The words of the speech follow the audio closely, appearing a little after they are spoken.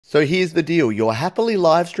So here's the deal. You're happily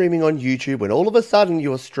live streaming on YouTube when all of a sudden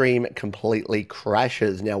your stream completely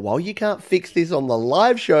crashes. Now, while you can't fix this on the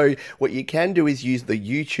live show, what you can do is use the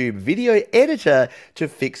YouTube video editor to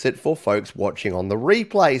fix it for folks watching on the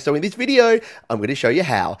replay. So in this video, I'm going to show you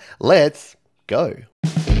how. Let's go.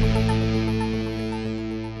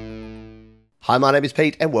 Hi, my name is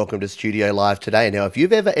Pete and welcome to Studio Live today. Now, if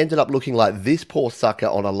you've ever ended up looking like this poor sucker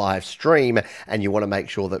on a live stream and you want to make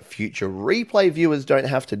sure that future replay viewers don't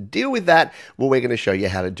have to deal with that, well, we're going to show you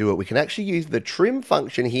how to do it. We can actually use the trim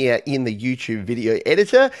function here in the YouTube video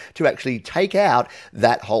editor to actually take out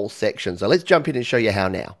that whole section. So let's jump in and show you how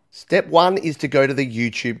now. Step one is to go to the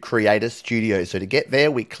YouTube Creator Studio. So to get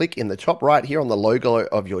there, we click in the top right here on the logo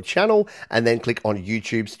of your channel and then click on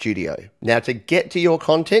YouTube Studio. Now to get to your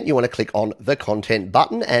content, you want to click on the content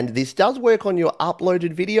button, and this does work on your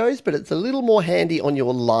uploaded videos, but it's a little more handy on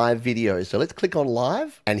your live videos. So let's click on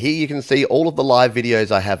live, and here you can see all of the live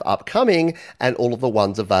videos I have upcoming and all of the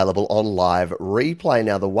ones available on live replay.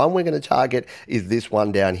 Now the one we're going to target is this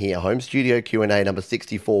one down here, Home Studio Q&A number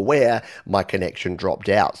 64, where my connection dropped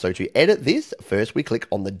out. So to edit this, first we click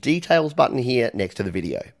on the details button here next to the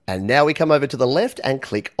video. And now we come over to the left and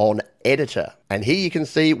click on editor. And here you can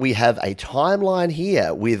see we have a timeline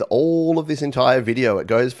here with all of this entire video. It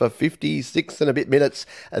goes for 56 and a bit minutes.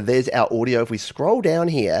 And there's our audio. If we scroll down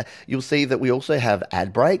here, you'll see that we also have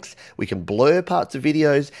ad breaks. We can blur parts of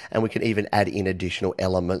videos and we can even add in additional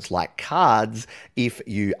elements like cards if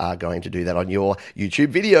you are going to do that on your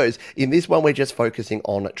YouTube videos. In this one, we're just focusing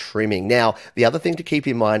on trimming. Now, the other thing to keep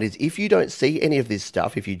in mind is if you don't see any of this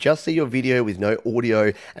stuff, if you just see your video with no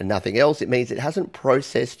audio and nothing else, it means it hasn't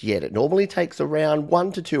processed yet. It normally takes around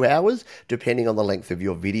 1 to 2 hours, depending on the length of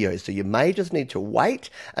your video. So you may just need to wait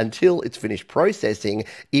until it's finished processing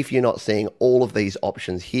if you're not seeing all of these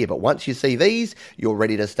options here. But once you see these, you're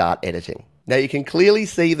ready to start editing. Now you can clearly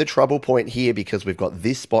see the trouble point here because we've got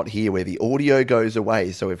this spot here where the audio goes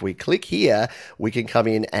away. So if we click here, we can come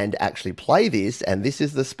in and actually play this, and this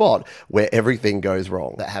is the spot where everything goes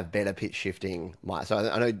wrong. That have better pitch shifting. So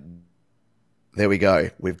I know. There we go.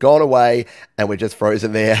 We've gone away and we're just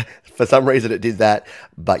frozen there. For some reason it did that.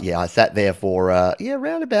 But yeah, I sat there for,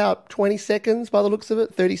 around about 20 seconds by the looks of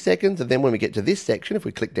it, 30 seconds. And then when we get to this section, if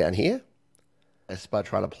we click down here, let's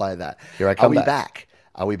try to play that. Here I come back.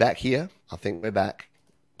 Are we back here? I think we're back.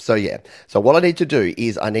 So yeah, so what I need to do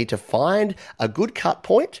is I need to find a good cut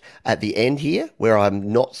point at the end here where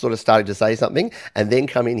I'm not sort of starting to say something, and then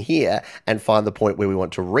come in here and find the point where we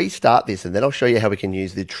want to restart this, and then I'll show you how we can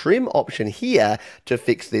use the trim option here to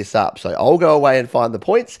fix this up. So I'll go away and find the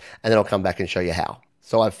points, and then I'll come back and show you how.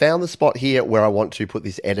 So I've found the spot here where I want to put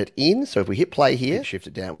this edit in. So if we hit play here, shift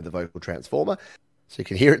it down with the vocal transformer, so you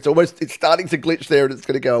can hear it's starting to glitch there and it's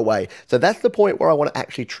going to go away. So that's the point where I want to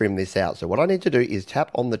actually trim this out. So what I need to do is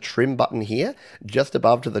tap on the trim button here, just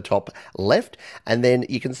above to the top left. And then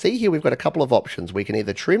you can see here we've got a couple of options. We can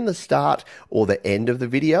either trim the start or the end of the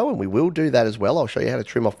video, and we will do that as well. I'll show you how to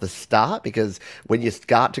trim off the start, because when you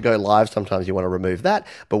start to go live, sometimes you want to remove that.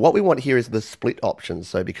 But what we want here is the split option.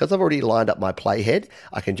 So because I've already lined up my playhead,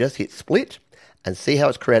 I can just hit split and see how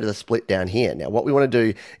it's created a split down here. Now, what we want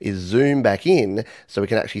to do is zoom back in so we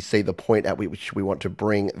can actually see the point at which we want to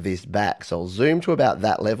bring this back. So I'll zoom to about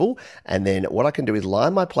that level, and then what I can do is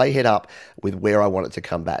line my playhead up with where I want it to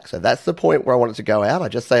come back. So that's the point where I want it to go out. I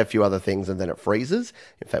just say a few other things and then it freezes.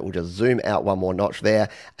 In fact, we'll just zoom out one more notch there,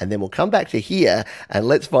 and then we'll come back to here, and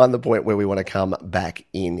let's find the point where we want to come back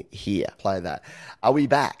in here. Play that. Are we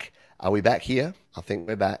back? Are we back here? I think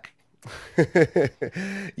we're back.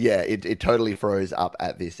 Yeah, it totally froze up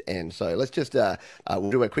at this end. So let's just we'll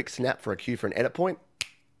do a quick snap for a cue for an edit point.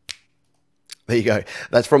 There you go.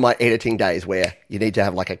 That's from my editing days where you need to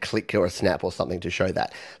have like a click or a snap or something to show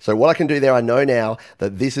that. So what I can do there, I know now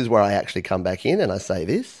that this is where I actually come back in and I say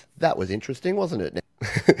this. That was interesting, wasn't it?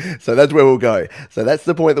 So that's where we'll go. So that's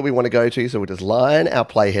the point that we want to go to. So we'll just line our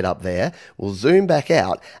playhead up there. We'll zoom back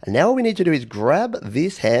out. And now what we need to do is grab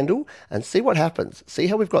this handle and see what happens. See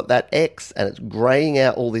how we've got that X and it's graying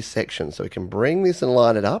out all this section. So we can bring this and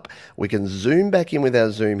line it up. We can zoom back in with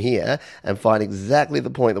our zoom here and find exactly the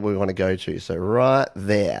point that we want to go to. So right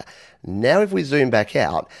there. Now if we zoom back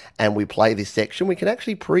out and we play this section, we can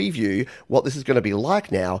actually preview what this is going to be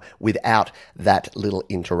like now without that little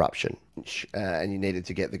interruption. And you needed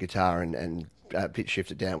to get the guitar and pitch shift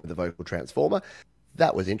it down with the vocal transformer.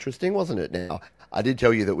 That was interesting, wasn't it? Now, I did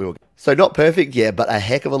tell you that we were... So not perfect, yeah, but a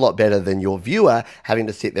heck of a lot better than your viewer having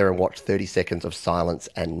to sit there and watch 30 seconds of silence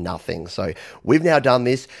and nothing. So we've now done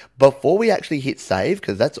this. Before we actually hit save,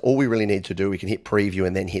 because that's all we really need to do, we can hit preview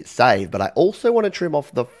and then hit save, but I also want to trim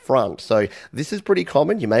off the front. So this is pretty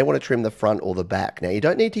common. You may want to trim the front or the back. Now you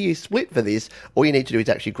don't need to use split for this. All you need to do is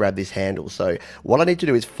actually grab this handle. So what I need to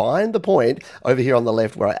do is find the point over here on the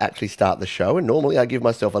left where I actually start the show. And normally I give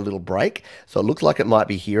myself a little break. So it looks like it might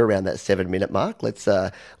be here around that 7-minute mark. Let's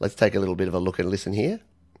take a little bit of a look and listen here.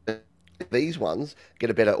 These ones get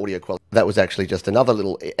a better audio quality. That was actually just another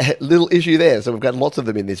little issue there. So we've got lots of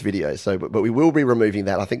them in this video. So, but we will be removing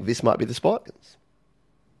that. I think this might be the spot.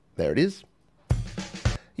 There it is.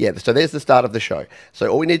 Yeah, so there's the start of the show. So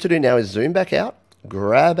all we need to do now is zoom back out,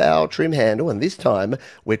 grab our trim handle, and this time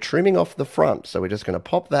we're trimming off the front. So we're just going to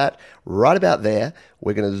pop that right about there.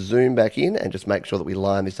 We're going to zoom back in and just make sure that we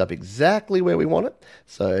line this up exactly where we want it.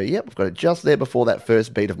 So yep, we've got it just there before that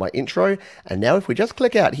first beat of my intro. And now if we just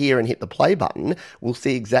click out here and hit the play button, we'll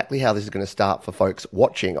see exactly how this is going to start for folks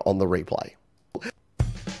watching on the replay.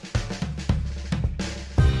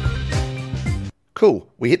 Cool.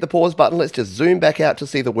 We hit the pause button. Let's just zoom back out to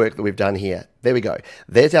see the work that we've done here. There we go.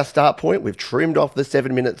 There's our start point. We've trimmed off the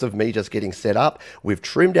 7 minutes of me just getting set up. We've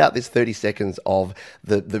trimmed out this 30 seconds of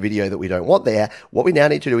the video that we don't want there. What we now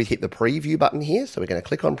need to do is hit the preview button here. So we're going to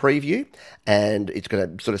click on preview and it's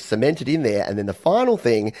going to sort of cement it in there. And then the final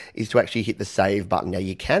thing is to actually hit the save button. Now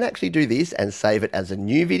you can actually do this and save it as a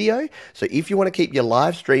new video. So if you want to keep your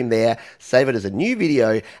live stream there, save it as a new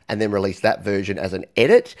video and then release that version as an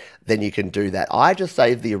edit, then you can do that. I just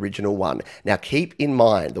saved the original one. Now keep in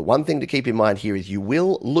mind, the one thing to keep in mind here is you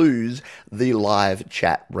will lose the live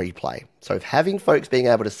chat replay. So if having folks being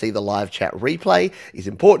able to see the live chat replay is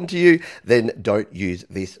important to you, then don't use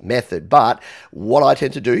this method. But what I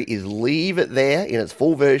tend to do is leave it there in its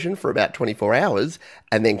full version for about 24 hours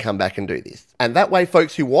and then come back and do this. And that way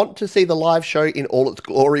folks who want to see the live show in all its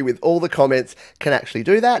glory with all the comments can actually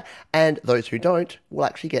do that. And those who don't will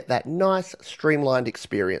actually get that nice streamlined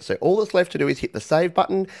experience. So all that's left to do is hit the save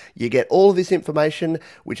button. You get all of this information,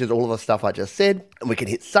 which is all of the stuff I just said, and we can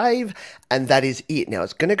hit save and that is it. Now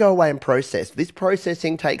it's going to go away and process. This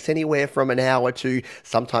processing takes anywhere from an hour to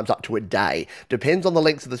sometimes up to a day. Depends on the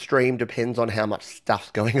length of the stream, depends on how much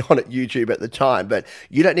stuff's going on at YouTube at the time, but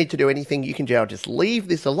you don't need to do anything. You can just leave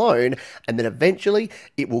this alone and then eventually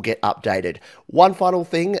it will get updated. One final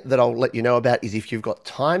thing that I'll let you know about is if you've got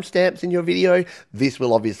timestamps in your video, this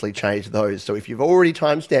will obviously change those. So if you've already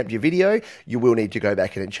timestamped your video, you will need to go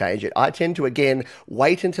back in and change it. I tend to, again,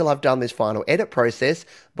 wait until I've done this final edit process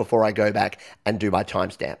before I go back and do my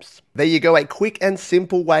timestamps. There you go, a quick and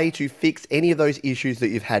simple way to fix any of those issues that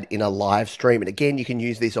you've had in a live stream. And again, you can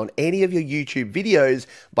use this on any of your YouTube videos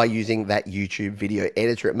by using that YouTube video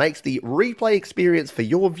editor. It makes the replay experience for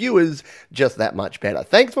your viewers just that much better.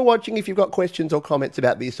 Thanks for watching. If you've got questions or comments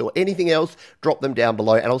about this or anything else, drop them down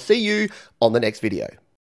below and I'll see you on the next video.